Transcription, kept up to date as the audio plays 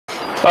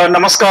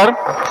Namaskar.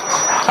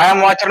 I am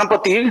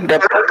Vachanapati,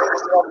 Deputy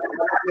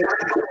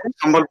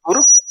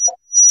Sambalpur.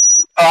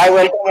 I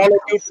welcome all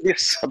of you to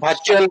this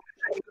virtual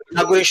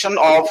inauguration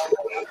of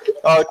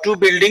two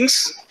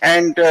buildings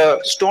and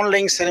stone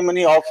laying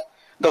ceremony of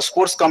the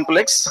sports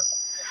complex.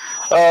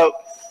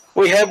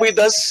 We have with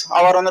us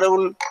our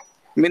Honorable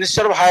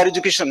Minister of Higher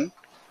Education,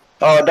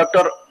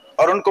 Dr.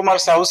 Arun Kumar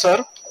Sahu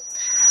sir.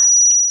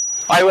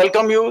 I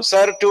welcome you,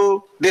 sir,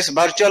 to this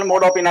virtual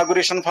mode of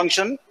inauguration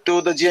function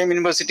to the GM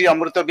University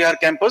Amrita Vihar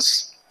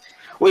campus.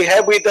 We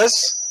have with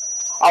us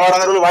our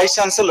Honorable Vice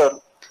Chancellor,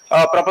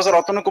 Professor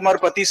Atanu Kumar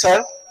Pati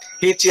sir.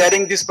 He is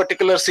chairing this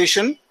particular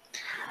session.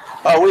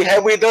 We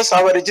have with us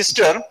our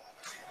Registrar,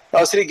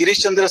 Sri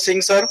Girish Chandra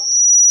Singh sir,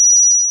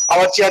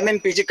 our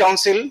Chairman PG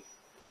Council,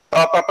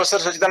 Professor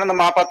Sachidananda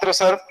Mahapatra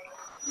sir,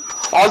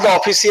 all the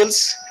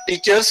officials,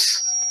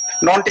 teachers,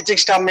 non-teaching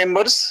staff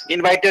members,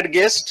 invited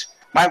guests,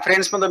 my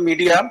friends from the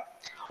media,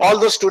 all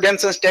the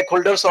students and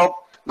stakeholders of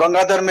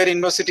Gangadhar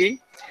University.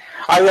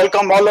 I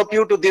welcome all of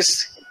you to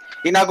this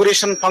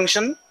inauguration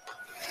function.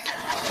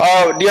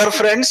 Dear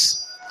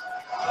friends,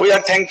 we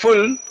are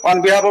thankful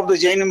on behalf of the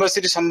Jain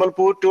University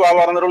Sambalpur to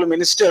our Honorable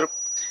Minister,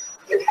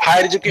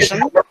 Higher Education,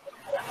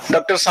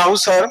 Dr. Sahu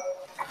sir,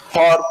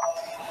 for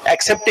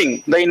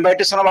accepting the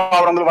invitation of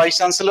our Honorable Vice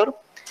Chancellor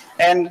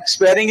and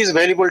sparing his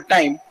valuable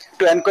time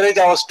to encourage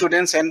our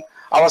students and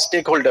our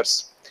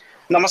stakeholders.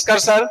 Namaskar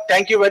sir,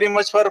 thank you very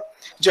much for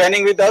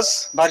joining with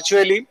us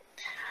virtually.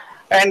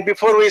 And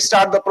before we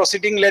start the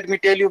proceeding, let me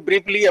tell you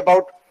briefly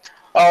about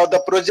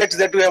the projects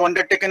that we have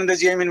undertaken in the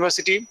GM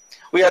University.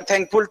 We are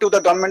thankful to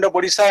the Government of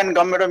Odisha and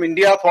Government of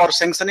India for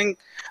sanctioning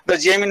the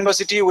GM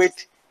University with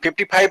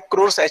 55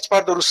 crores as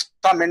per the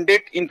RUSTA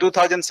mandate in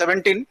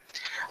 2017.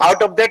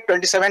 Out of that,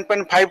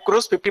 27.5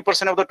 crores,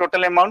 50% of the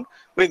total amount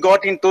we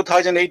got in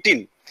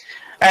 2018.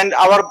 And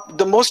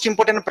the most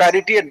important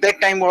priority at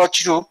that time was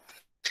to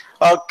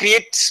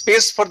create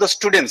space for the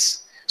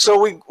students. So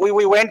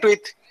we went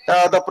with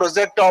the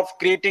project of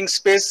creating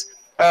space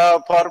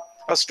for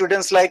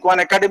students, like one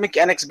academic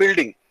annex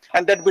building,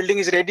 and that building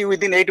is ready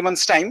within 8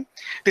 months time.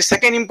 The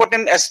second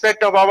important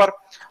aspect of our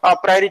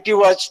priority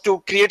was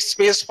to create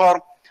space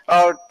for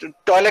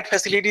toilet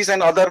facilities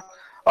and other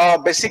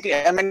basic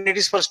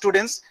amenities for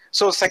students.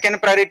 So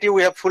second priority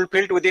we have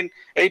fulfilled within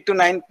 8 to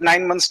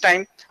 9 months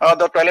time.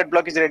 The toilet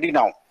block is ready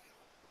now.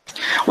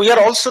 We are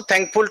also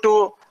thankful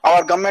to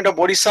our Government of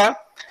Odisha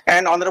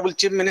and Honorable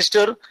Chief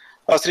Minister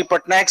Sri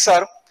Patnaik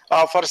sir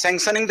for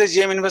sanctioning the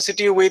GM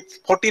University with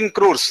 14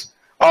 crores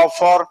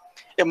for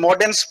a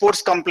modern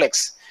sports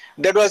complex.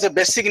 That was a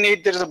basic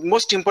need. That is the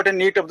most important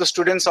need of the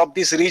students of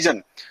this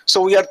region.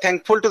 So we are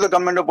thankful to the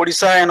Government of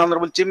Odisha and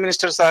Honorable Chief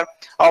Minister sir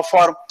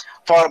for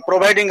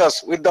providing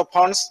us with the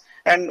funds,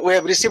 and we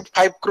have received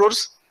 5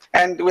 crores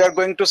and we are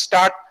going to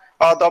start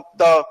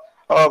the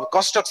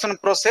construction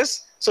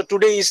process. So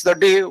today is the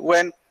day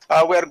when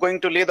we are going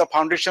to lay the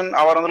foundation.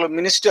 Our Honorable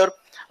Minister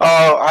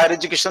Higher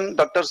Education,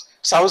 Dr.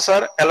 Sahu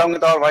sir, along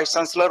with our Vice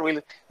Chancellor,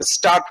 will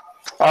start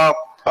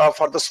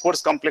for the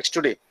sports complex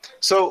today.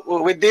 So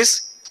with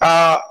this,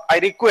 I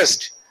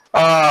request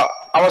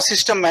our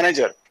system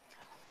manager,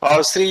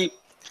 Sri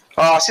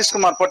Ashish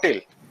Kumar Patel,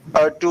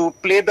 to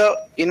play the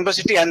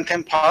university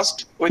anthem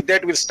first. With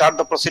that, we'll start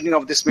the proceeding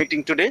of this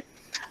meeting today.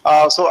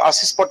 So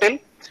Ashish Patel,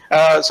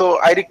 so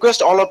I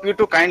request all of you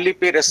to kindly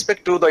pay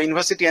respect to the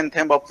university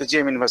anthem of the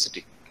GM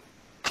University.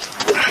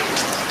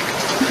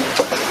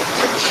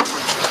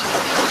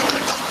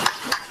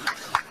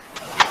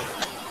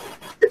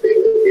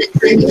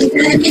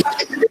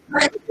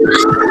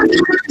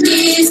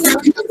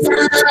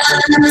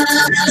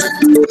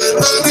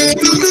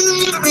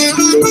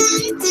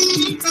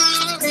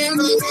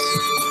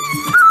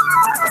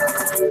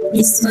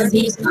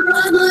 Viswadekha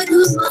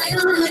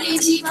madhumaya re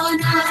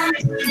jivana,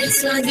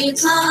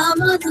 Viswadekha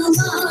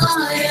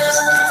madhumaya,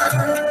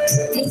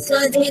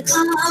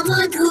 Viswadekha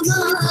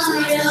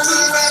madhumaya,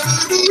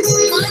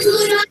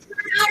 Madhura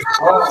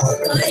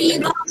Kari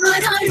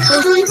Baharana,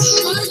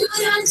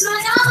 Madhura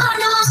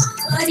Charana,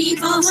 Kari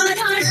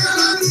Baharana,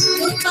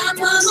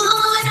 Papa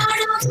Marana,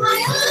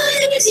 Maya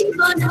re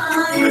jivana,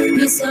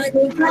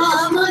 Viswadekha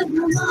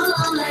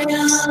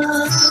madhumaya,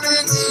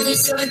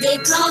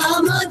 Viswadekha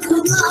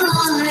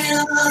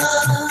madhumaya.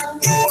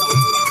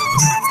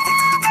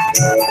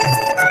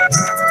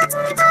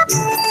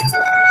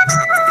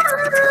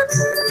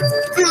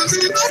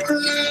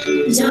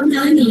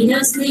 Janani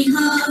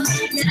Sneha,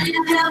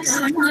 Jaya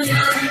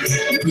Pranaya,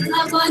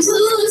 Buddha Bandhu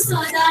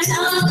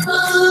Sadana,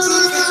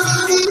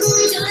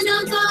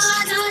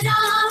 Janakadara,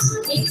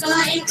 Eka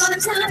Eka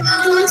Chana,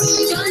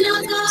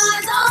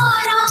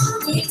 Janakadara,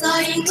 Eka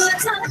Eka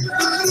Chana,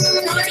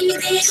 Nari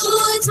Dehu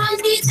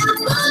Chanti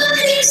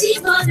Tamari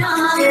Shivana,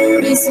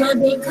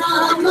 Viswadekha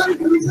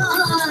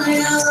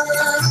madhumaya,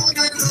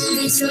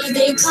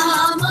 Viswadekha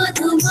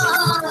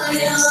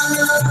madhumaya.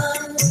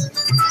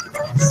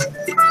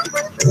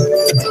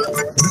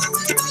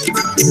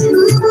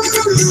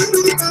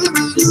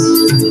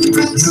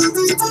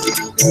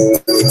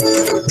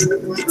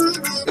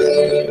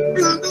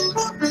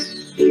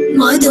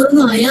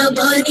 Madhumaya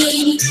बनी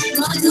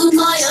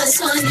मधुमाया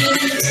सने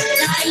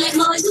गाई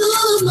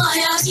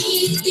मधुमाया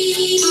गीती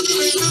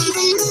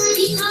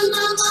विहंग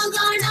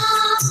मगड़ा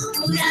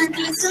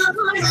पुरानी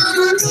सबड़ा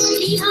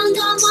विहंग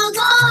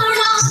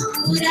मगड़ा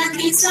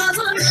पुरानी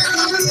सबड़ा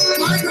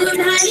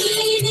मधुरानी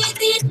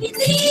नीति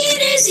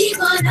तीरे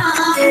जीवना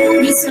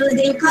विश्व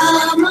देखा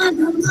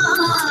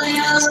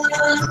मधुमाया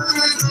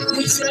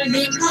विश्व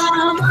देखा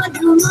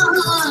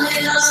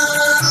मधुमाया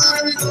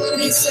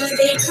विश्व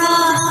देखा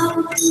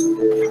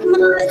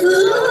Madhumaya.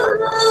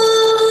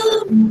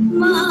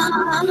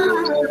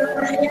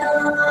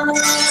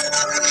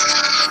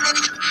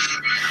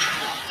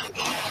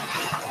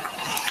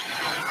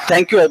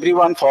 Thank you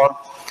everyone for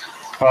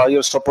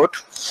your support.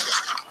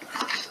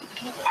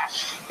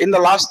 In the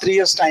last 3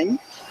 years' time,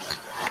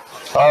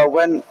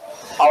 when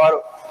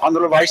our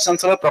Honorable Vice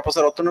Chancellor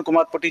Professor Atanu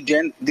Kumar Pati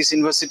joined this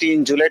university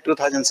in July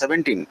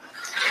 2017,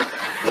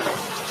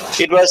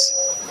 it was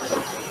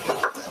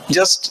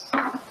just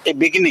a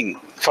beginning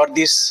for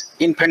this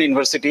infant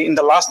university. In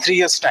the last 3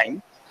 years'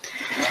 time,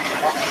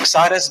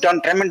 Sir has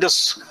done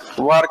tremendous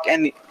work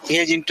and he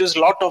has introduced a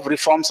lot of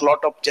reforms, a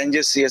lot of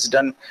changes he has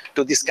done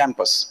to this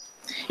campus.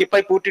 If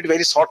I put it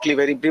very shortly,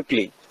 very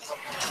briefly,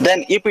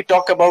 then if we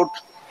talk about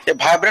a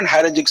vibrant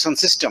higher education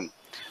system,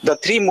 the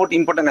three most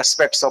important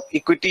aspects of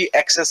equity,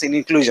 access, and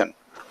inclusion.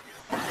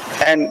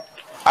 And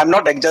I'm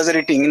not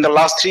exaggerating, in the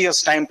last 3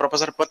 years' time,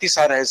 Professor Pati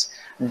Sir has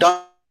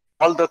done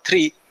all the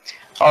three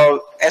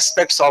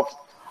aspects of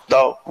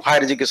the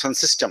higher education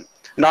system.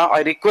 Now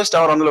I request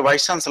our Honorable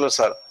Vice Chancellor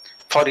Sir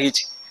for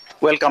his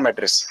welcome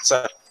address.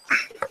 Sir.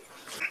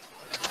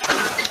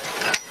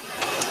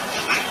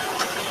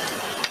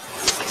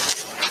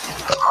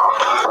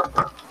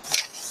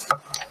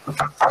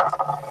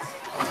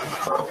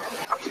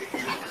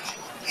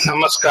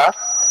 Namaskar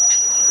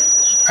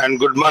and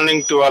good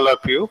morning to all of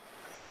you.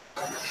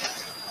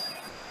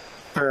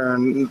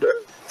 And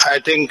I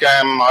think I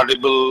am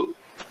audible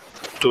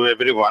to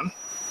everyone.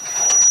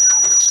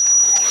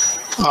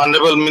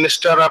 Honorable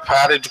Minister of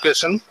Higher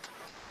Education,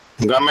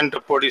 Government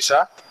of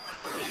Odisha,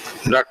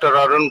 Dr.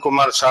 Arun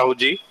Kumar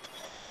Sahuji,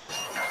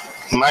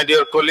 my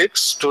dear colleagues,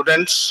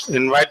 students,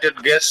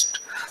 invited guests,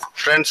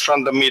 friends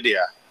from the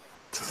media.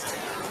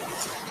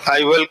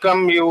 I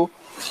welcome you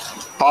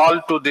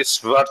all to this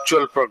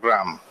virtual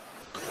program,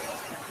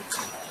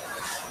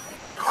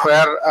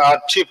 where our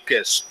chief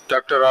guest,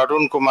 Dr.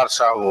 Arun Kumar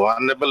Sahu,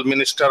 Honorable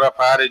Minister of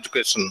Higher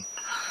Education,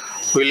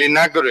 will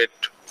inaugurate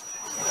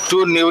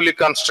two newly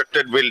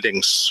constructed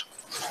buildings,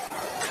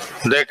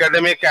 the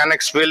Academic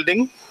Annex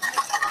building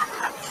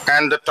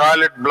and the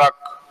toilet block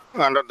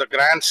under the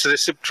grants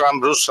received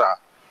from RUSA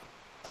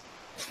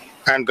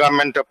and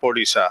Government of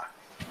Odisha.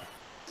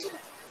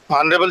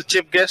 Honorable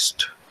Chief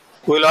Guest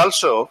will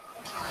also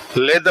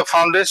lay the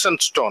foundation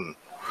stone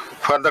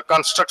for the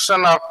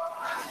construction of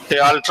a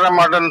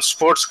ultra-modern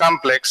sports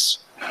complex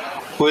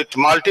with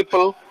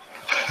multiple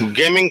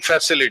gaming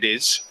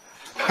facilities,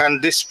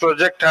 and this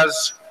project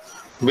has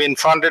been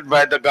funded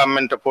by the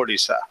Government of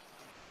Odisha.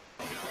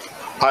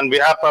 On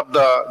behalf of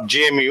the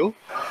GMU,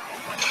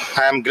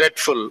 I am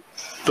grateful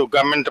to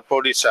Government of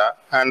Odisha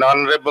and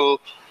Honorable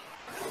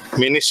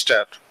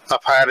Minister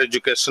of Higher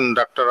Education,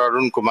 Dr.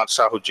 Arun Kumar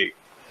Sahuji.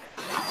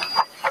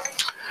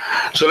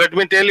 So let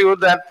me tell you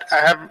that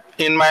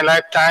in my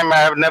lifetime, I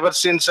have never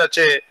seen such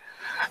a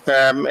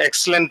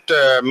excellent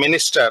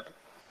minister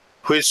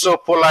who is so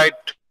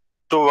polite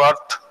to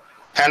earth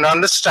and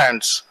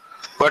understands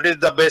what is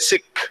the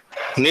basic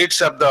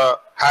needs of the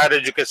higher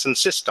education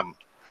system.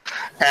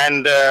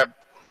 And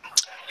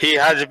he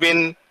has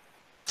been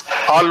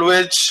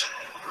always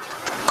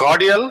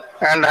cordial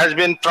and has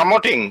been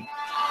promoting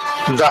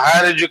the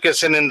higher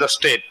education in the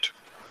state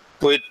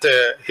with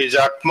his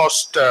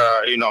utmost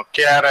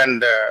care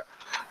and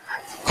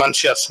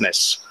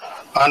consciousness.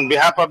 On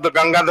behalf of the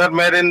Gangadhar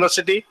Mayor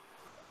University,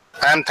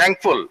 I am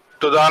thankful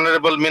to the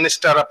Honorable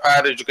Minister of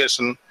Higher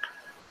Education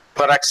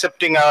for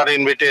accepting our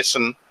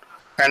invitation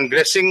and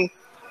gracing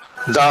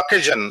the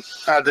occasion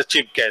as the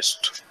chief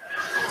guest.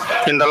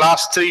 In the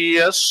last 3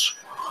 years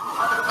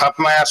of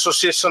my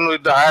association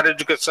with the Higher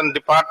Education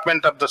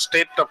Department of the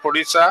state of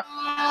Odisha,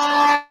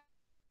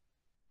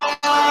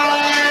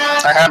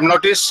 I have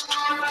noticed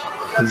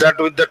that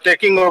with the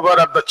taking over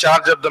of the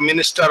charge of the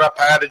Minister of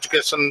Higher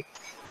Education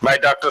by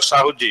Dr.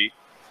 Sahuji,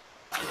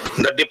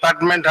 the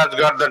department has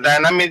got the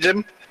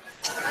dynamism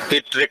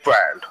it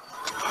required.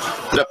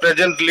 The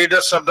present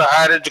leaders of the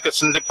Higher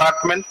Education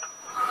Department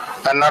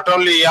are not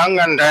only young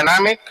and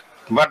dynamic,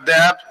 but they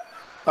are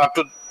up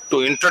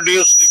to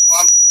introduce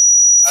reforms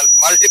at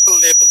multiple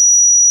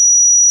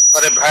levels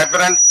for a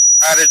vibrant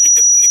higher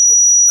education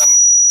ecosystem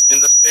in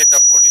the state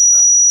of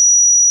Odisha.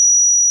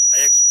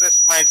 I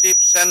express my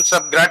deep sense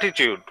of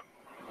gratitude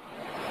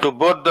to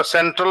both the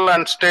central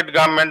and state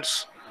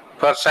governments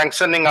for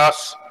sanctioning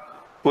us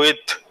with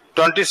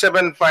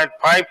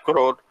 27.5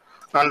 crore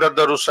under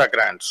the RUSA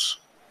grants.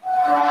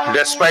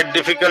 Despite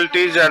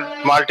difficulties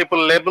at multiple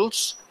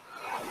levels,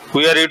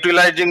 we are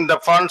utilizing the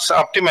funds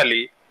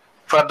optimally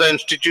for the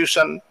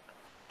institution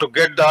to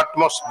get the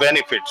utmost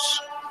benefits.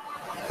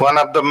 One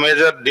of the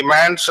major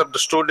demands of the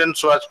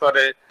students was for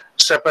a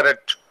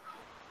separate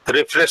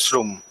refresh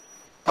room,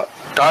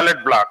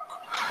 toilet block,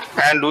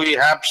 and we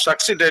have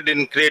succeeded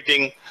in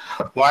creating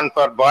one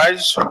for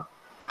boys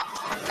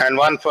and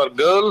one for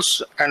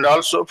girls and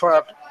also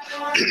for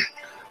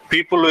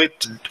people with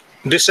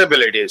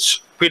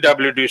disabilities,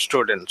 PWD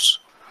students.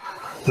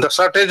 The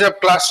shortage of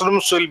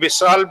classrooms will be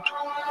solved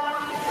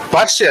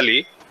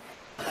partially,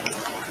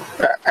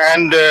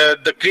 and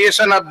the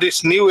creation of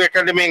this new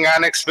academic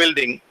annex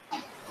building,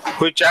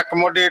 which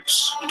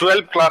accommodates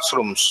 12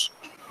 classrooms,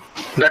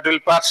 that will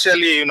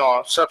partially,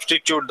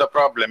 substitute the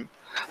problem.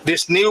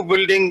 This new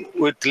building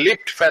with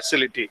lift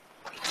facility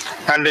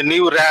and a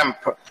new ramp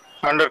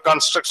under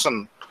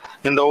construction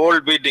in the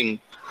old building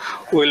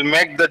will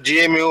make the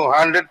GMU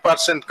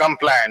 100%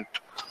 compliant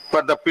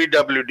for the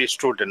PWD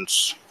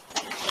students.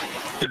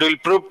 It will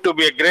prove to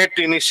be a great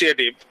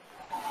initiative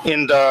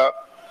in the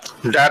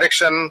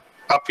direction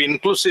of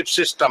inclusive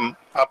system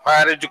of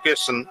higher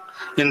education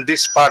in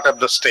this part of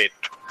the state.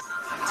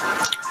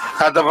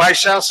 As the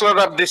Vice Chancellor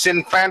of this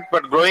infant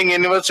but growing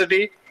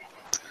university,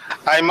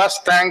 I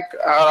must thank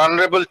our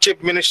Honorable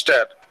Chief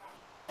Minister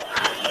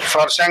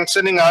for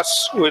sanctioning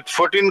us with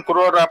 14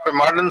 crore of a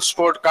modern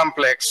sport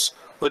complex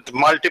with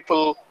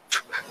multiple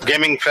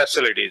gaming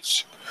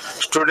facilities.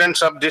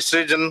 Students of this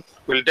region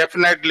will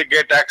definitely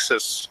get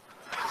access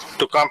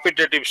to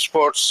competitive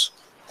sports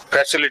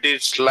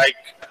facilities like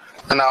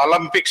an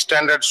Olympic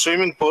standard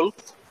swimming pool,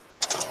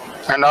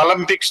 an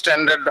Olympic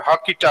standard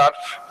hockey turf,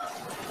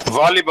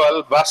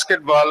 volleyball,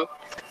 basketball,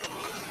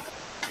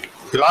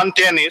 lawn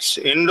tennis,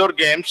 indoor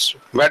games,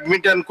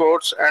 badminton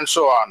courts, and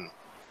so on.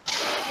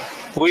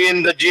 We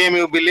in the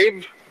GMU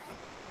believe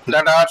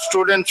that our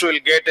students will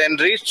get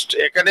enriched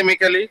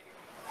academically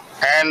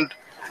and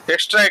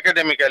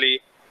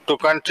extra-academically to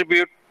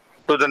contribute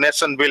to the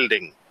nation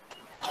building.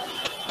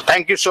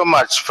 Thank you so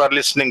much for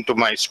listening to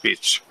my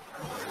speech.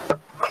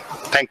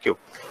 Thank you.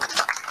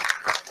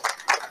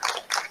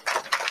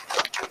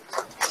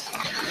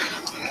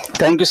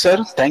 Thank you,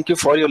 sir. Thank you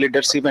for your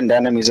leadership and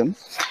dynamism.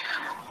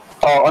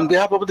 On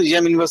behalf of the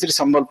GM University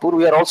Sambalpur,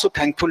 we are also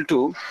thankful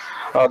to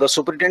the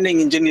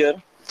Superintending Engineer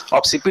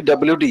of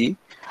CPWD,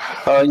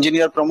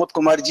 Engineer Pramod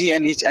Kumarji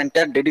and his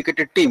entire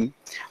dedicated team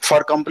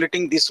for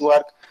completing this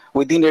work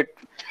within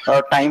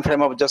a time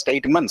frame of just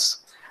 8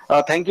 months.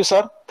 Thank you,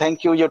 sir.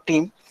 Thank you, your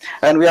team.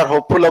 And we are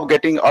hopeful of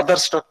getting other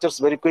structures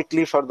very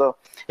quickly for the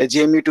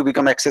GMU to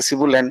become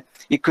accessible and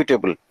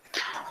equitable.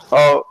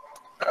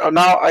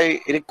 Now I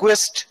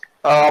request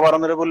our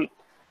Honorable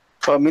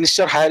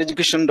Minister Higher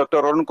Education, Dr.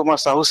 Arun Kumar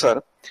Sahu,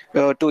 sir,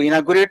 to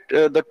inaugurate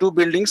the two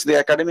buildings, the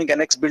Academic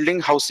Annex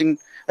building housing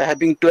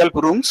having 12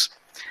 rooms,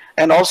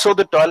 and also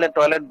the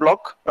toilet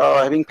block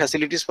having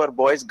facilities for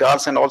boys,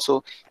 girls, and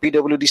also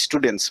PWD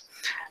students.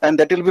 And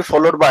that will be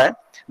followed by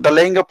the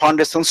laying of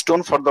foundation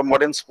stone for the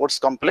modern sports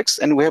complex.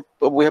 And we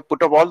have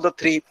put up all the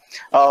three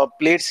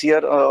plates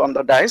here on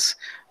the dais.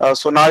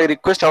 So now I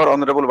request our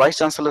Honorable Vice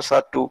Chancellor,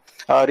 sir, to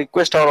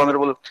request our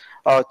Honorable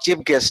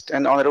Chief Guest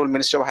and Honorable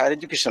Minister of Higher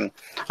Education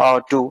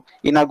to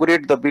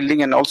inaugurate the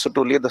building and also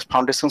to lay the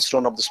foundation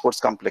stone of the sports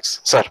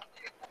complex. Sir.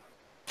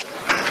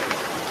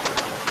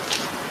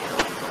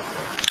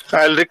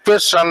 I'll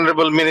request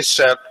Honorable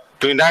Minister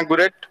to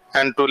inaugurate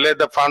and to lay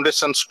the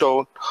foundation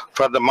stone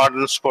for the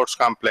modern sports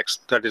complex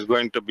that is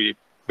going to be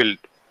built.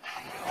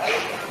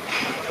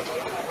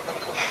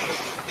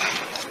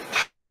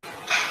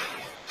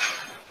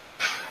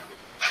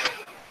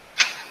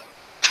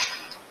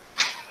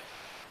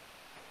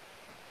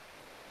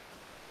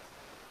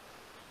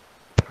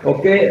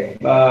 Okay,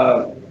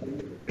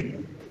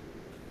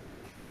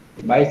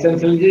 Vice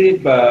Chancellor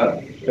ji,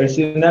 it's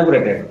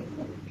inaugurated.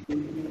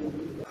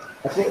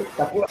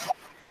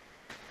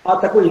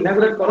 ताको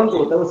inaugurate करंतु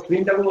ताको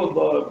screen टाको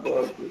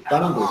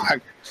बनंतु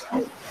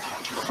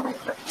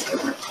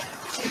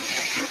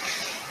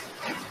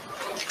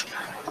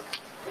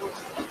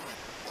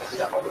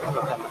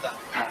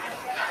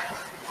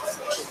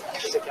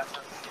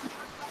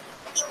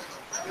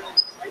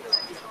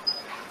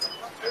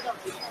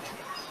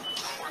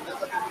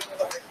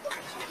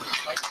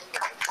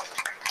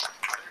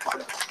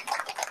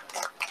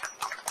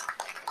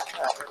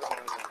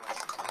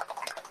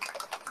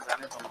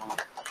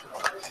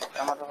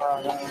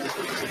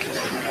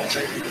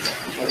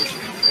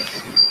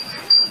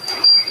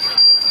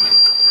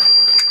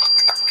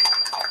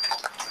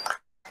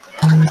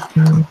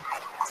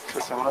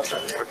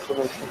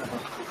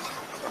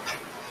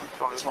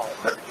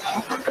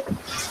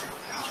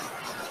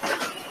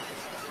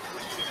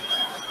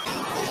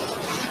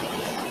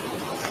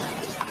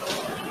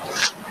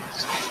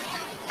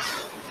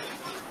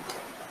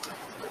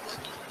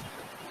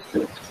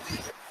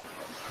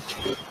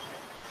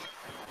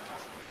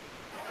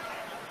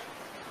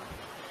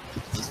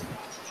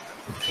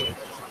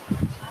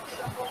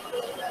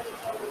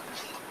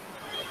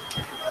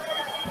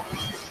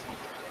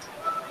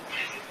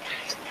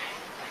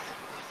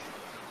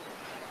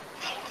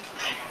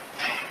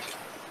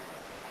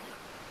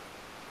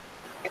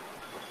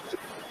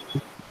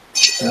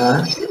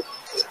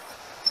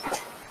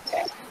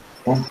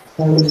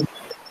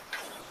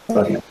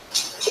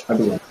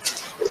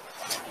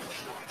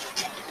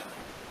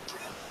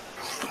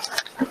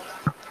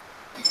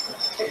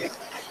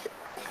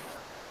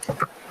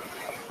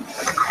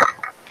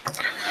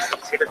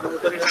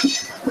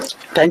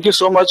Thank you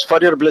so much for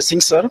your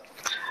blessings, sir.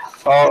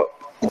 Uh,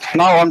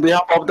 Now, on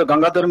behalf of the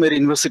Gangadhar Mary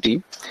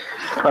University,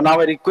 now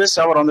I request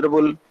our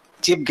Honorable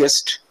Chief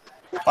Guest,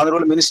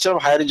 Honorable Minister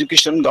of Higher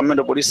Education, Government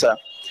of Odisha,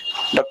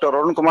 Dr.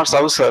 Arun Kumar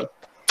Sahu, sir,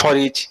 for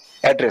his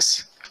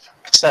address.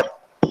 Sir.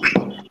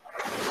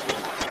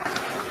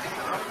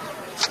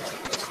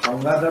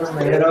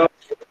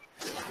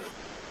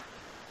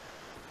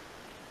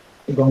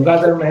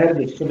 Gangadhar मेहर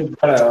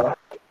विश्वविद्यालय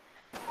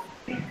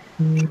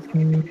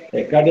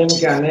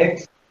academic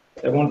annex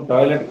एवं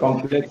toilet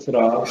complex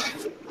रो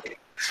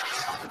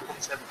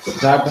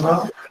उद्घाटन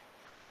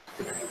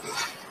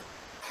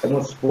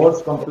एवं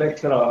sports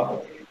complex रो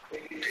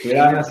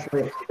शिलान्यास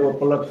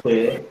उपलक्षे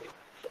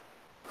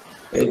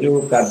ये जो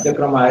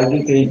कार्यक्रम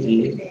आयोजित होईची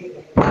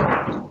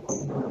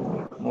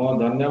मो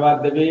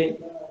धन्यवाद देवी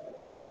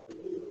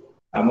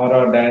आमर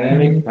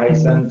डायनामिक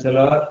वाइस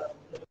चांसलर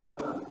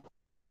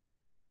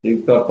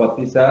युक्त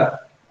पति सर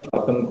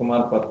रतन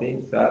कुमार पति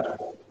सर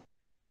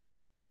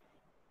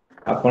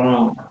आपण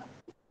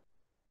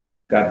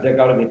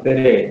कार्यकाल भितर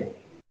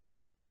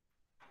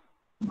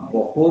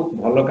बहुत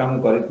भल काम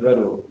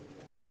करितबारु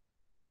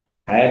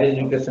हायर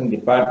एजुकेशन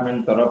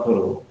डिपार्टमेंट तरफ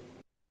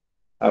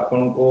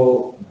आपण को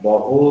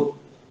बहुत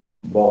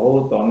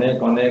बहुत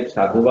अनेक अनेक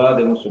साधुवाद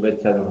एवं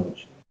शुभेच्छा जनाऊँ।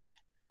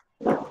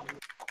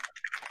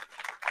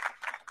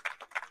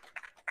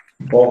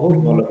 बहुत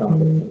भल काम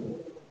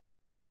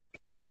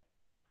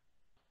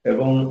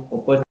एवं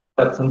उपस्थित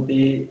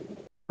अच्छी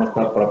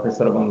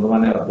प्रोफेसर बंधु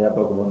माने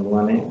अध्यापक बंधु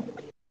माने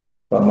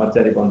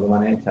कर्मचारी बंधु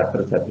माने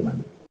छात्र छात्री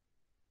माने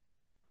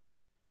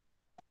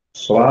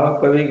स्वभाव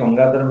कवि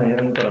गंगाधर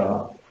मेहरंकर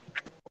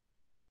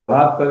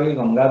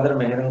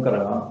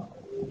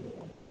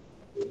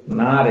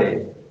नारे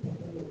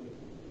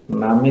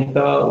नामित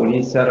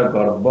ओडिशार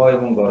गर्व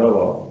एवं गौरव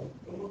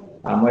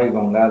आम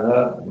गंगाधर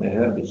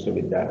मेहर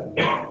विश्वविद्यालय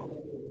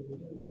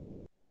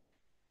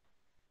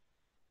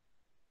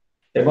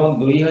एवं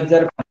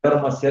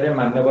 2015 मसीह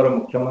माननीय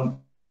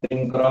मुख्यमंत्री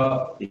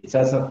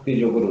इच्छा शक्ति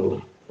जोगुरु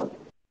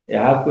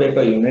यहाँ को एक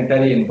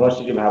यूनिटारी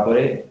यूनिवर्सिटी भाव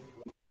में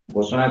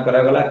घोषणा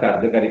करागला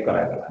कार्यकारी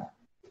करागला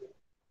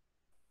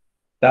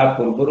ता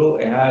पूर्व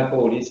यह एक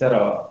ओडिशार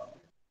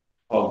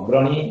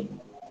अग्रणी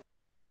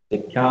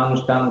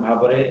शिक्षानुष्ठान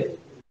भाव में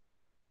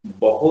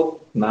बहुत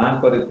ना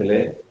करथिले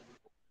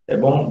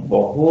एवं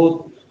बहुत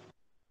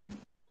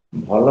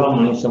भल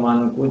मनीष मान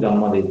को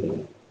जन्म देते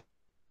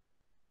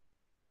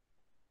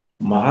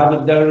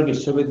महाविद्यालय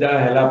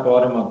विश्वविद्यालय हैला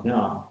पर मध्य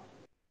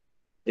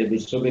ये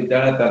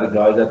विश्वविद्यालय तार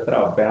जय यात्रा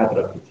अब्याहत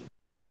रखी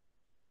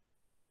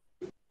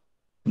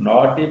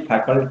 9टी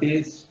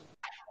फैकल्टीज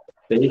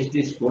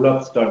 23टी स्कूल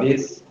ऑफ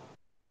स्टडीज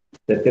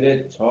से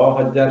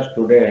 6000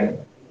 स्टूडेंट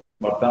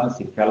वर्तमान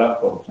शिक्षा लाभ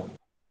कर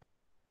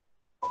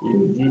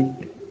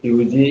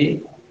UG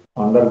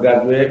under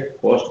graduate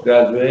post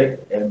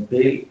graduate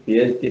MPhil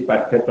PhD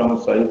पाठ्यक्रम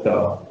सहित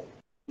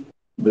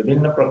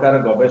विभिन्न प्रकार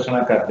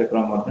गवेषणा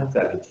कार्यक्रम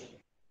चली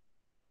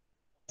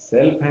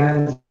सेल्फ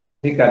फाइनेंस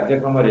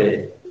कार्यक्रम रे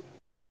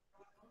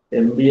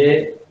MBA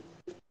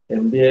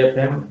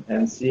एमबीएफएम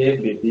MCA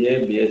BBA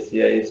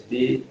BSc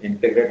IST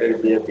integrated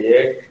BA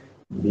BEd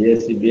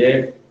BSc BEd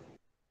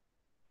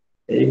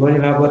एई भली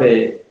भाव रे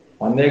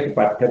अनेक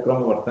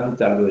पाठ्यक्रम वर्तमान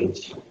चालू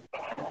होईछि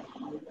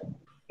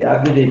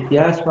यादि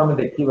इतिहास को हम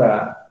देखिबा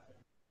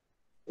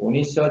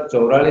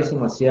 1944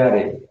 मसीहा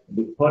रे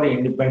बिफोर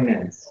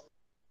इंडिपेंडेंस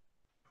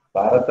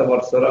भारत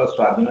वर्षर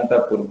स्वाधीनता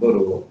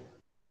पूर्व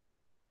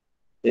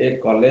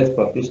एक कॉलेज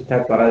प्रतिष्ठा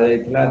करा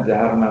जायतिला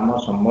जार नाम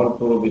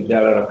संबलपुर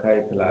विद्यालय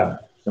रखायतिला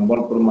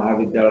संबलपुर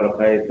महाविद्यालय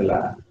रखायतिला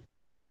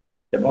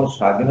एवं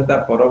स्वाधीनता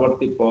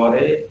परवर्ती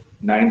परे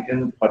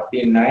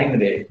 1949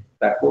 रे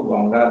ताको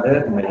गंगाधर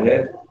मेहर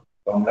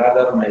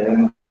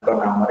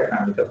नाम रे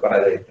नामित करा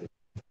जायतिला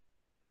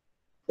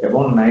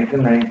एवं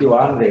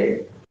 1991 रे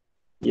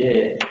ये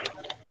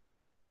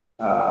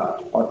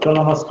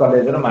ऑटोनोमस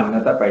कॉलेज रो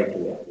मान्यता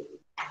पाइथिले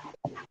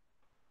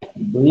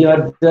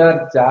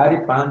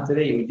 2004-5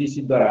 रे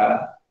यूजीसी द्वारा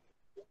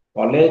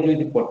college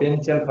with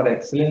potential for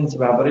excellence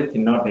भाव में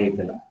चिन्हट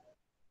होता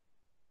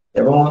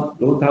एवं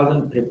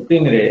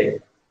 2015 रे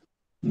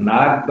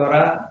नाक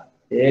द्वारा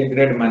ए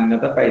ग्रेड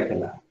मान्यता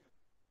पाइथिला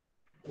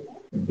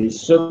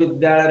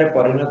विश्वविद्यालय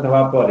परिणत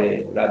हवा पर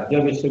राज्य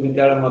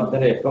विश्वविद्यालय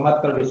मध्य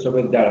एकमात्र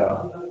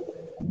विश्वविद्यालय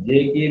जे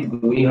कि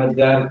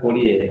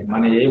 2020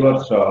 माने ए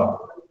वर्ष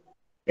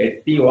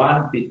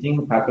 81 टीचिंग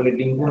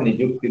फैकल्टी को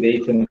नियुक्ति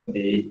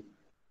देइछन्ती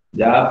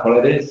जहाँ फल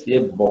सी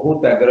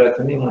बहुत आगे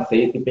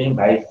अच्छे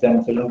भाइस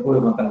चांसलर को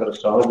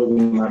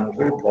सहयोगी मान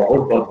को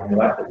बहुत बहुत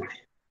धन्यवाद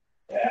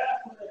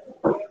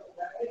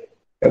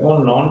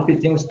एवं नॉन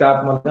टीचिंग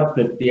स्टाफ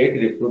 58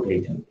 रिक्रूट होती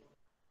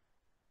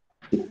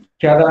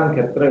शिक्षादान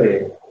क्षेत्र में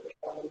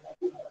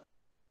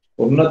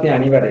उन्नति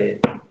आनिबारे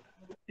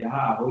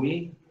यहाँ आहुरी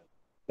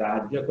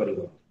साहाय्य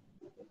करिवो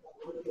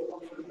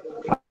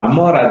आम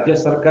राज्य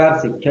सरकार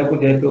शिक्षा को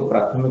जेहेतु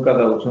प्राथमिकता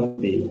दौरान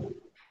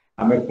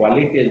आम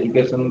क्वालिटी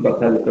एजुकेशन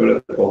कथा जो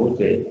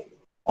कहूचे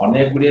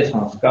अनेक गुड़े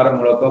संस्कार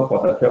मूलक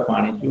पदक्षेप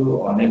आनीचु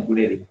अनेक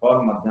गुड़े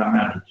रिफॉर्म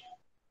आनीचु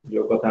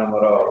जो कथा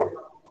आमर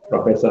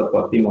प्रोफेसर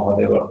पति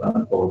महोदय वर्तमान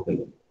कहते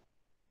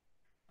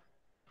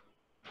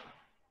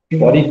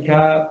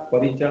परीक्षा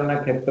परिचालना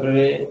क्षेत्र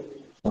में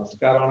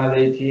संस्कार अणा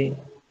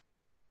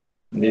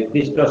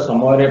निर्दिष्ट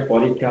समय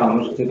परीक्षा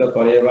अनुष्ठित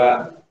करवा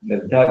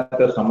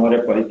निर्धारित समय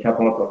परीक्षा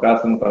फल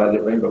प्रकाशन करने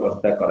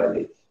व्यवस्था कर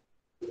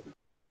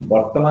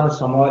वर्तमान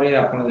समय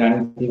आप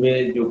जानते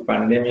जो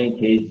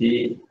पैंडेमिक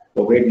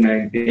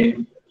कोविड-19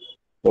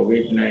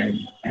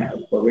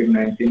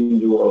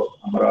 जो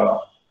हमर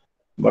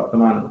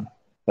वर्तमान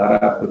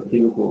सारा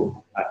पृथ्वी को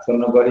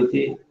आच्छन्न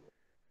करिछि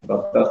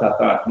गत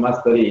 7-8 मास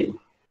धरी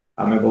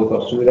आमे बहुत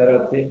असुविधा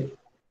अच्छे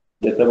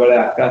जितेबाला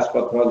आकाश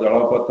पथ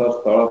जलपथ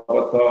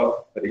स्थलपथ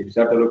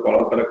रिक्सा टू कल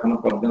कारखाना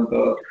पर्यंत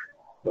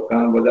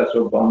दुकान बजार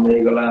सब बंद हो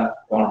गला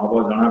कौन हम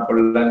जना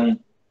पड़ानी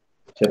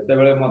से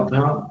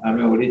आम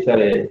ओडिशा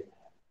रे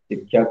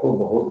शिक्षा को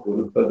बहुत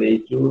गुरुत्व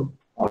देइचु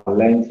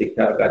ऑनलाइन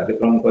शिक्षा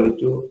कार्यक्रम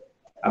करिचु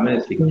आम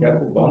शिक्षा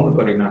को बंद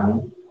करना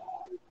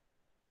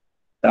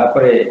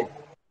तापरे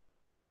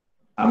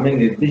आम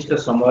निर्दिष्ट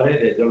समय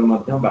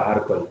रिजल्ट बाहर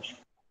करिचु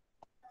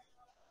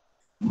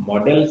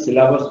मॉडल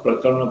सिलेबस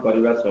प्रचलन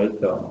करने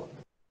सहित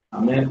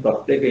आम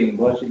प्रत्येक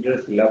यूनिवर्सिटी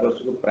सिलेबस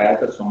को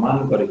प्रायतः समान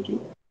करिचु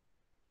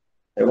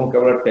एवं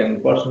केवल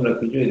 10%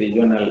 रखिचु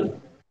रीजनल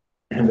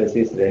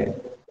बेसिस रे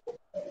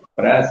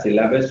प्राय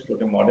सिलेबस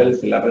गोटे मॉडल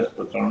सिलेबस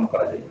प्रचलन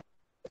कर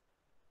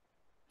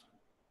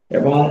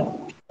एवं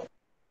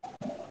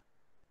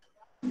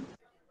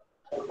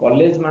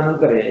कॉलेज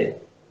मानकरे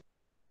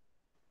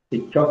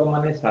शिक्षक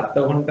माने 7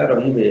 घंटा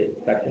रहिबे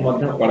ताकि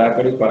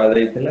कड़ाकड़ी करा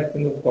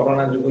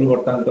कोरोना जुगुल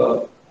बर्तमान तो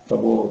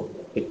सब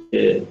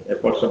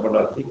एपट सेपट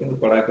अच्छी कि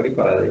कड़ाकड़ी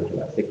करा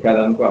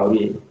शिक्षादान को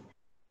आहरी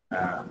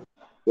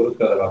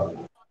गुरुत्व देवा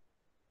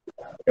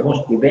एवं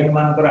स्टूडेंट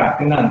मानकर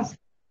अटेंडेंस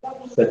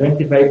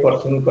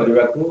 75%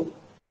 करने को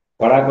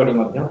कड़ाकड़ी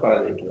करा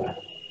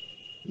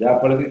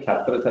जहाँफल कि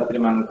छात्र छात्री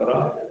मानकर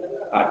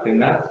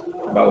अटेंडेंस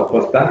बा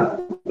उपस्थान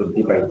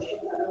वृद्धि पाई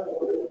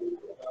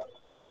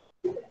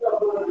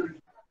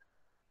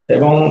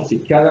एवं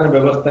शिक्षादान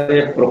व्यवस्था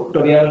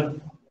प्रोक्टोरियल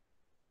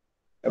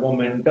एवं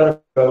मेंटर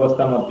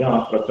व्यवस्था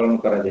प्रचलन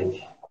करा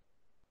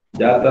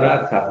द्वारा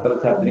छात्र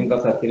छात्री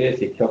साथी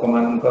शिक्षक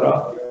मानकर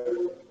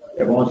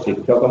एवं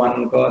शिक्षक मान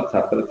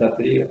छात्र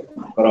छात्री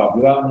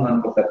अभिभावक मान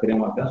साथी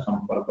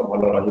संपर्क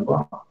भल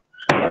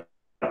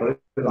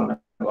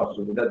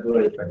असुविधा दूर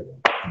हो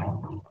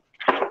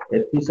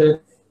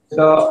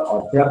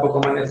अध्यापक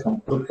मान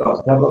संपुक्त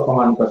अध्यापक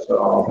मान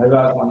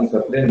अभिभावक मान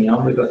साथी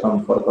नियमित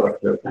संपर्क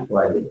रखा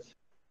कहुई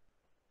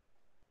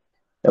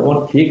एवं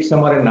ठीक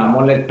समय नाम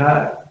लेखा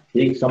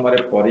ठीक समय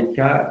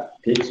परीक्षा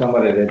ठीक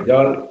समय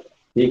रिजल्ट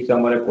ठीक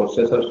समय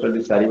प्रोसेसर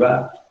स्टडी सारिबा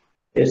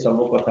ए सब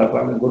कथा को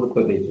आम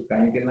गुरुत्व देछु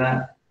कहीं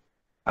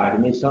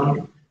एडमिशन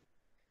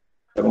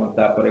एवं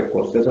तापरे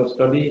प्रोसेसर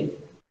स्टडी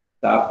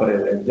तापरे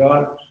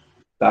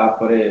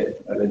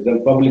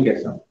रिजल्ट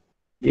पब्लिकेशन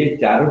ये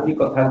चारोटी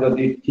कथा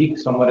जदि ठीक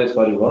समय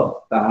सरिबो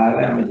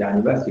ताहाले आम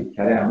जानिबा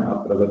शिक्षा रे आम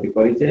अग्रगति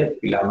करिचे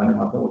पिला माने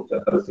मत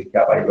उच्चतर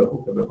शिक्षा पाइबा को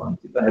केबे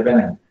वंचित हेबे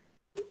नहीं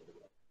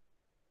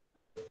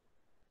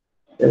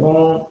एवं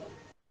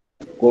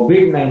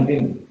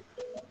कोविड-19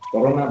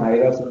 कोरोना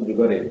भाइरस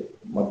जुगरे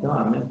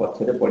आम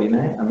पछरे पड़ना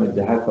आम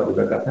जहाँ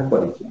करने कथा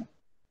कर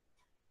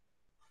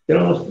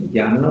तेणु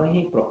ज्ञान ही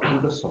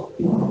प्रकृत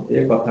शक्ति ये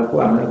कथा को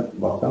आम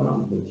बर्तमान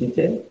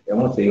बुझीचे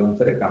एवं से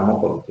अनुसार काम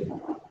करुचे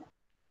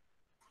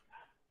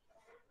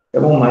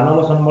एवं मानव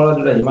संबल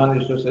जो ह्यूमन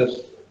रिसोर्सेस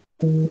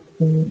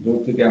जो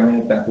कि आम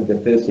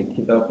जिते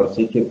शिक्षित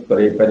प्रशिक्षित कर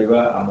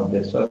आम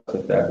देश से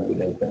आगे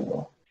जापर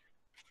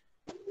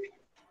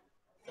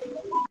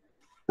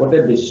गोटे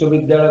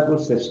विश्वविद्यालय को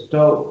श्रेष्ठ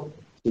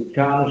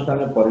शिक्षा अनुष्ठान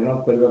परिणत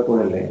करने को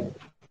हेले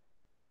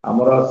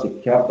आमर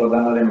शिक्षा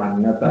प्रदान रे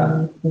मान्यता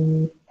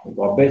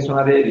गवेषणा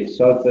रे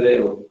रिसर्च रे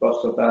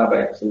उत्कृष्टता बा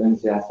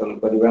एक्सीलेंस हासिल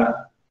करवा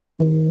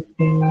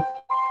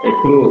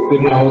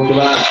उत्तीर्ण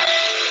होता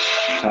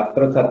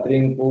छात्र छात्री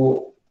को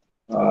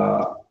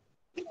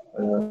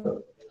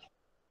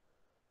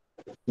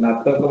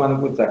स्नातक मान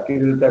को चाकरी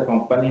देता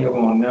कंपनी और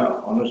अन्य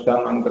अनुष्ठान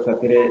मान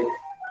साथी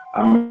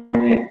आम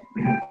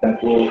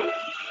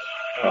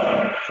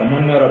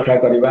समन्वय रक्षा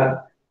करवा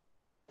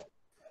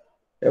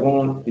एवं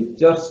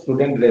टीचर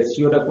स्टूडेंट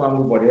रेशियो को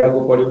आमको बढ़िया को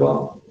पड़ो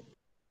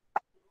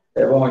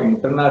एवं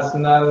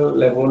इंटरनेशनल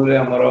लेवल रे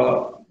हमर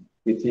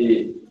किसी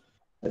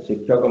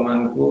शिक्षक मान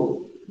को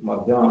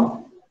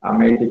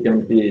आम ये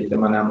केमती से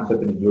आम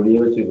सहित जोड़ी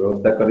हो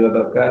व्यवस्था करने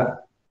दरकार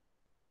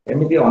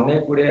एमती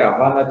अनेक गुड़े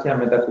आह्वान अच्छे आम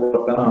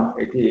बर्तमान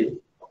ये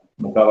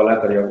मुकाबला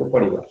करने को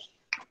पड़ो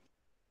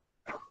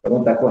एवं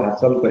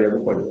हासिल करने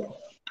को पड़ो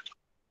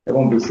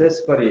एवं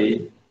विशेषकर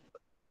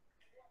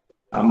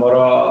आमर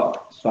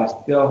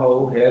स्वास्थ्य हो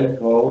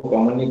हेल्थ हो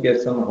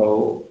कम्युनिकेशन हो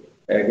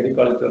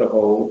एग्रीकल्चर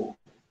हो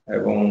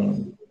एवं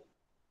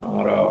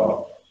आमर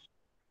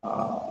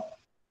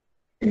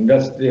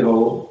इंडस्ट्री हो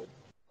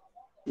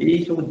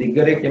यही सब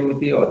दिगरे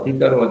केमिति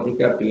अधिकार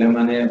अधिका पिला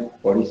माने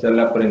पढ़ी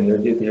सारा पर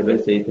नियोजित हेबे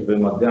सेइथिबे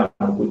मध्य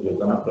हमकु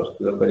योजना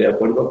प्रस्तुत करिया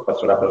पड़िबो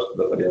खसड़ा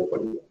प्रस्तुत करिया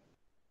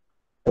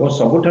पड़िबो और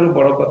सबुठारु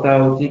बड़ कथा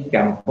होची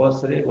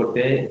कैंपस रे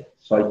गोटे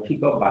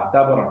शैक्षिक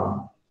वातावरण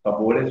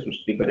सबोले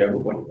सृष्टि करिया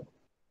पड़िबो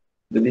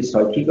यदि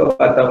शैक्षिक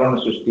वातावरण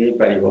सृष्टि हे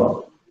पाइबो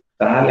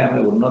ताहाले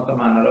हम उन्नत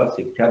मानर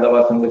शिक्षा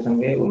दवा संगे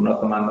संगे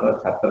उन्नत मानर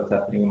छात्र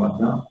छात्री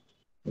मध्य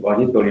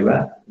गढ़ी तोड़िबा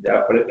जा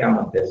फल कि हम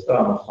देश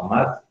हम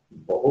समाज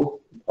बहुत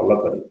भल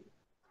कर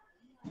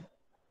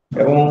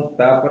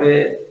तापरे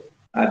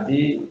आज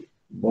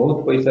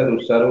बहुत पैसा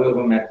रुसारू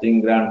एवं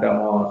मैचिंग ग्रांट आम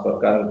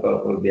सरकार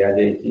तरफ दिया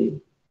जायछि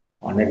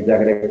अनेक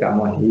जगह काम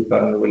हो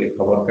पारन बोली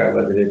खबर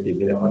कागज रे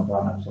टीवी रे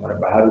समय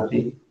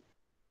बाहरुछि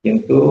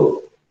किंतु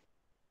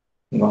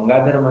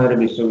गंगाधर मेहर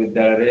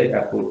विश्वविद्यालय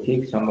आपको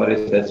ठीक समय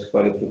शेष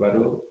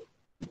करिथिबारु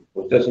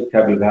उच्च शिक्षा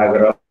विभाग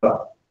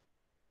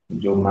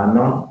जो मान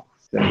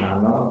से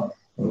मान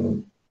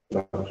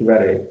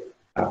रखिबारे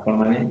आपण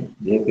माने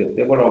जे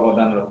केते बड़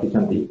अवदान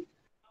रखिसंती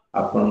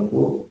आपण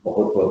को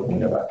बहुत बहुत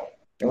धन्यवाद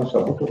एवं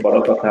सबुठ बड़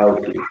कथा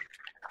होची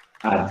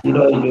आजिर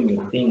जो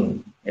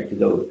मीटिंग एटी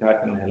जो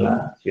उद्घाटन हैला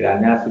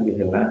शिलान्यास भी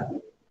हैला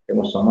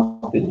एवं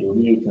समस्त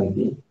जोड़ी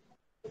हेचंती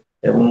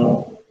एवं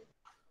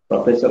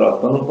प्रोफेसर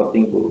अतनु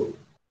पति को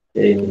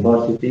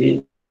यूनिवर्सिटी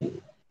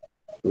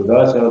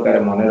हृदय सहकार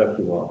मन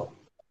रखिबो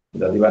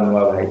जदिबा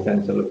नुआ भाइस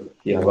चांसलर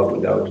किए हवा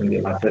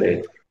जाऊँ मासरे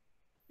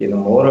कि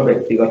मोर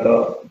व्यक्तिगत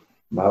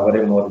भाव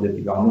में मोर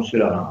जी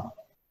अनुशीलन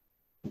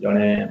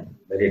जड़े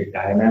वेरी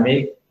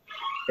डायनामिक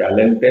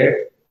टैलेंटेड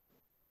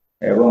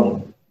एवं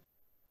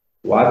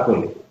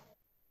वर्कहोलिक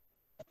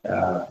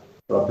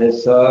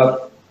प्रोफेसर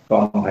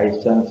कम भाइस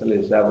चांसलर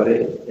हिसाब से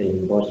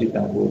यूनिवर्सिटी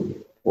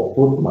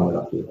बहुत मन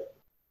रखिए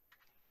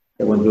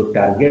एवं जो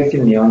टार्गेट से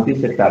नियंती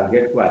से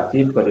टार्गेट को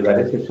अचीव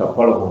करिबारे से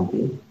सफल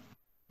होंती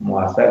मु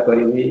आशा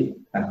करी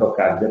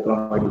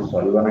कार्यक्रम ये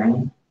सरब ना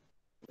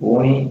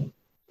पुणी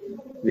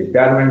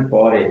रिटायरमेंट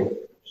पर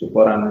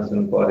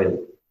सुपरअनुशन पर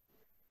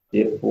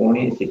ये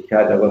पुणी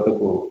शिक्षा जगत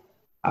को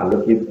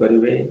आलोकित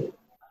करेंगे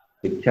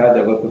शिक्षा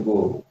जगत को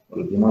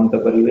रुद्धिमंत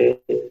करेंगे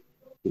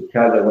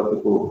शिक्षा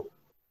जगत को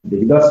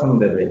दिग्दर्शन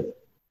देवे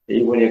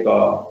यही एक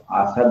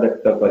आशा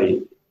व्यक्त करी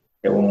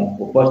एवं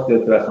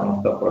उपस्थित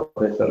समस्त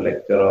प्रोफेसर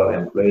लेक्चरर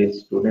एम्प्लॉइज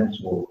स्टूडेंट्स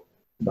को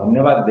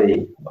धन्यवाद दे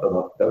मोर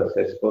वक्तव्य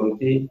शेष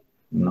करुच्ची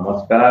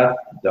नमस्कार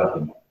जय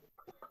Hind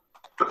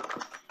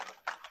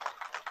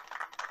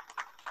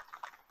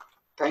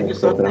Thank you,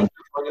 sir. Thank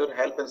you for your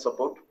help and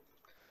support.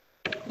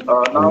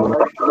 Now,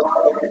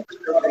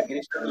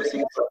 Girish will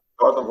sing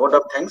for the word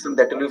of thanks, and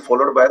that will be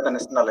followed by the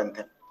national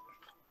anthem.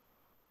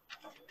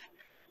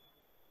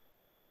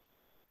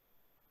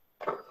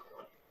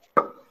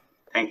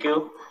 Thank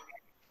you.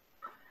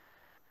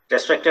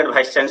 Respected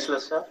Vice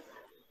Chancellor, sir,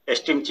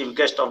 esteemed Chief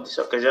Guest of this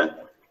occasion,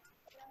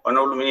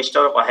 Honorable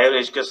Minister of Higher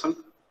Education,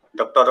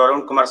 Dr.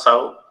 Arun Kumar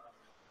Sahu,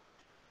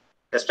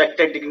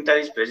 respected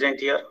dignitaries present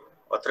here,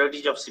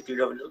 authorities of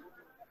CPW,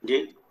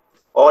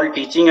 all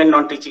teaching and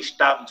non-teaching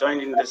staff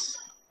joined in this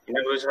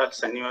inaugural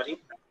ceremony,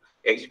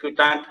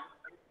 executant,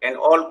 and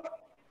all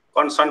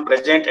concerned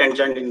present and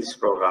joined in this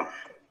program.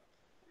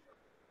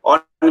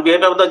 On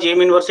behalf of the GM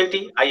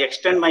University, I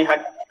extend my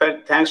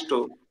heartfelt thanks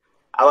to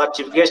our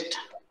Chief Guest,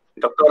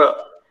 Dr.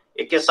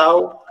 A.K.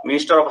 Sahu,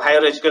 Minister of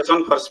Higher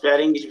Education, for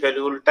sparing his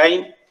valuable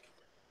time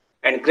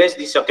and grace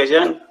this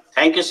occasion.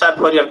 Thank you, sir,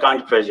 for your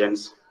kind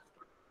presence.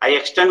 I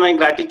extend my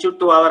gratitude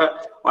to our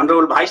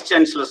Honorable Vice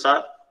Chancellor,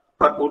 sir,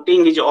 for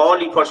putting his all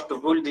efforts to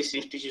build this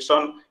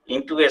institution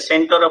into a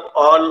center of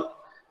all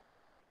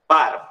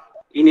par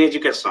in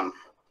education.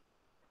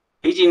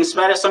 His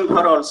inspiration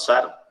for all,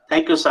 sir.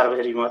 Thank you, sir,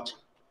 very much.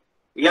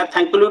 We are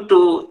thankful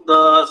to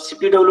the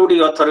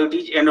CPWD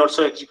authorities and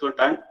also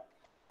executant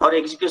for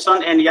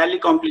execution and yearly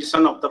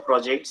completion of the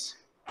projects.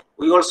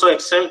 We also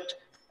accept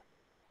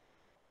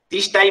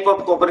this type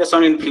of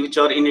cooperation in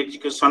future in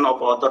execution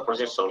of other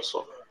projects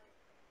also.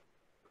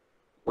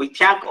 We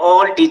thank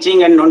all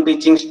teaching and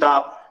non-teaching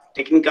staff,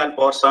 technical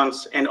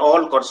persons, and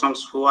all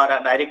persons who are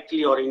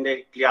directly or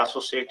indirectly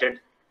associated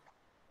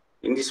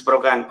in this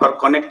program for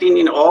connecting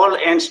in all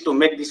ends to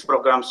make these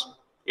programs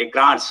a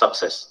grand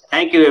success.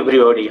 Thank you,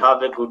 everybody.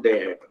 Have a good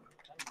day ahead.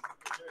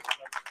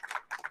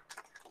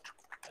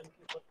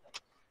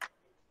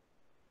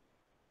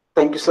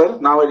 Thank you, sir.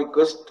 Now I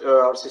request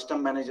our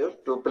system manager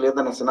to play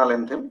the national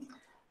anthem,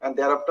 and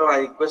thereafter I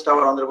request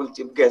our honorable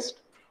chief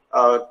guest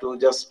to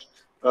just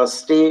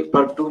stay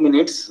for 2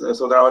 minutes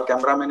so that our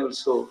cameraman will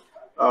show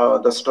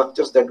the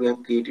structures that we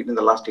have created in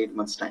the last 8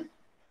 months' time.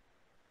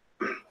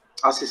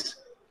 Ashish.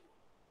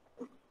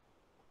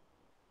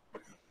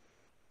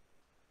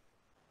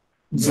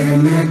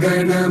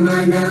 जनगण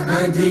मन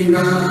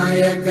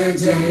अधिनायक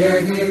जय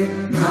हे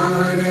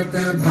भारत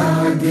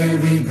भाग्य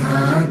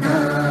विधाता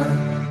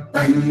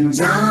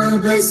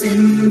पंजाब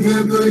सिंध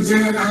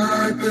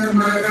गुजरात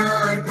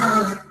मराठा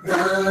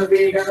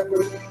द्राविड़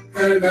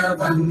उत्कल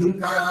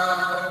बंगा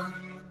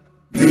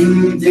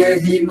विंध्य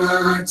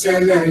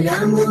हिमाचल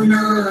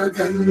यमुना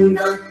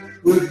गंगा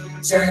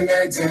उच्चल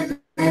जल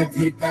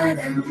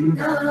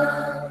तरंगा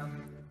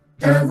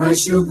तव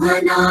शुभ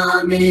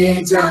नामे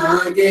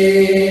जागे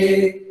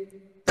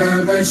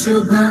तव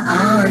शुभ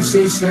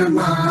आशीष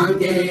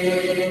मांगे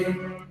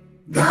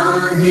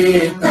गाहे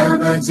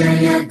तव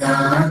जय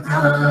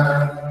गाथा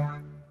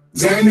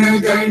जन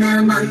गण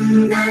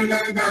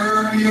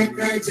मंगलदायक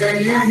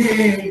जय हे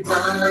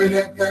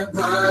भारत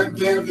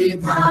भाग्य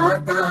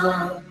विधाता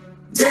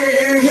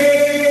जय हे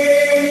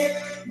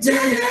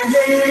जय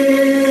हे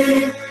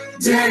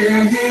जय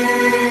हे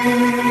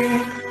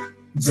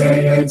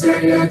जय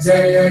जय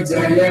जय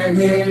जय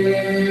हे.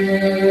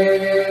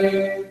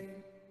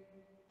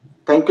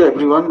 Thank you,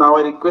 everyone. Now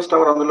I request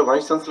our Honorable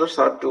Vice Chancellor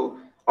sir to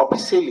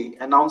officially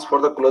announce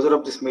for the closure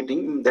of this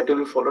meeting. That will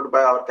be followed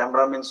by our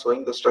cameraman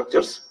showing the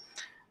structures,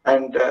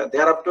 and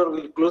thereafter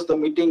we'll close the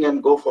meeting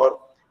and go for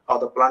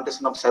the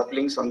plantation of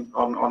saplings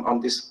on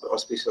this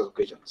auspicious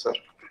occasion, sir.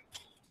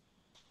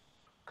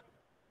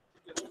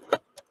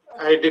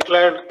 I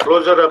declare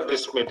closure of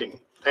this meeting.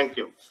 Thank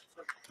you.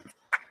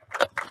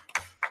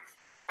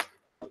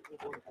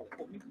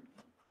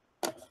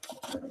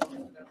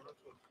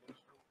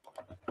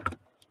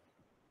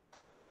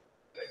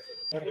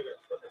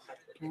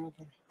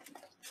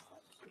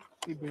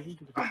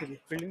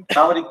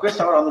 Now I request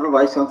our Honorable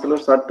Vice Chancellor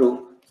sir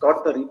to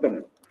cut the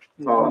ribbon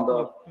on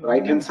the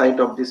right hand side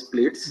of these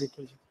plates.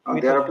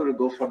 Thereafter we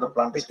go for the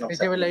plantation of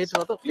saplings.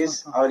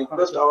 Please, I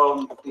request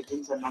our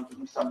teachings and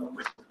non-teaching staff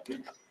members to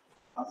please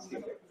stay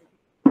back.